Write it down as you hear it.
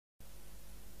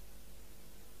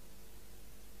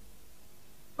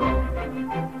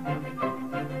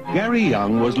Gary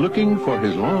Young was looking for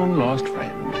his long-lost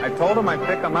friend. I told him I'd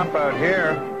pick him up out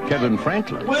here. Kevin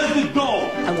Franklin. Where'd it go?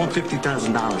 I want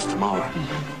 $50,000 tomorrow,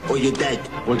 or you're dead.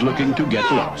 Was looking to get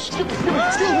lost.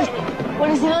 What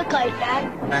does he look like,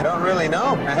 Dad? I don't really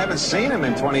know. I haven't seen him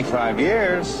in 25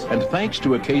 years. And thanks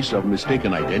to a case of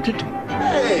mistaken identity.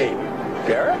 Hey,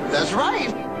 Garrett? that's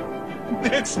right.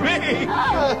 It's me!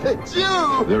 It's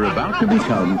you! They're about to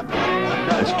become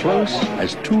as close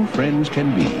as two friends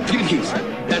can be. Give me the keys.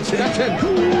 That's it.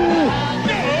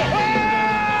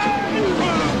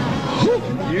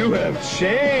 You have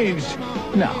changed.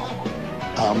 Now,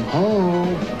 I'm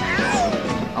home.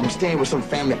 I'm staying with some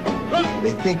family.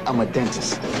 They think I'm a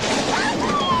dentist.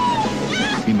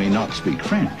 he may not speak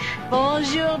French.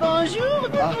 Bonjour, bonjour.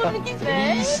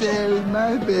 Michel,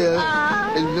 my belle.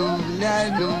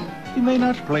 He may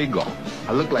not play golf.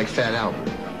 I look like Fat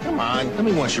Albert. Come on, let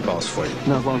me wash your balls for you.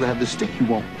 Now, as long as I have this stick, you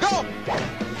won't. Go!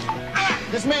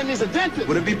 This man needs a dentist.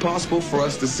 Would it be possible for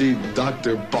us to see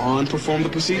Dr. Bond perform the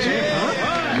procedure?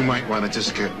 You might want to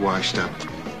just get washed up.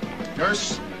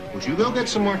 Nurse, would you go get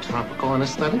some more topical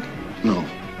anesthetic? No.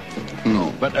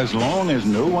 No. But as long as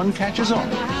no one catches on.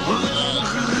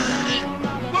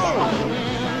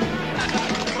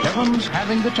 Kevin's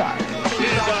having the time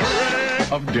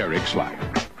of Derek's life.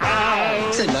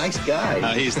 He's a nice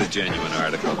guy. He's the genuine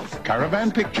article.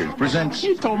 Caravan Pictures presents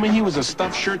You told me he was a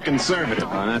stuffed shirt conservative.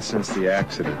 Oh, not since the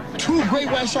accident. Two great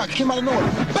white sharks came out of nowhere.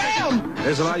 Bam!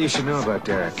 There's a lot you should know about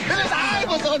Derek. And his eye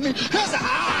was on me. His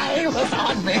eye was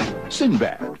on me.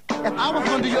 Sinbad, If I was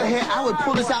going to do your hair, I would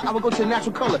pull this out. I would go to a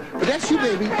natural color. But that's you,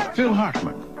 baby. Phil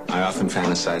Hartman, I often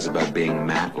fantasize about being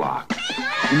Matlock.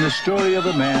 in the story of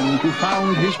a man who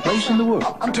found his place in the world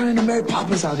I'm turning to Mary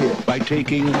Poppins out here. by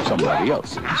taking somebody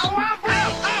else's.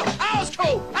 I was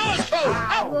cold.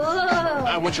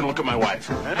 I want you to look at my wife.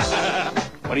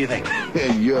 What do you think?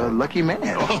 You're a lucky man.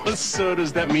 Oh, so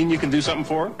does that mean you can do something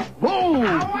for her? Whoa!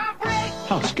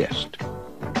 Houseguest.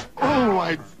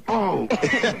 Oh,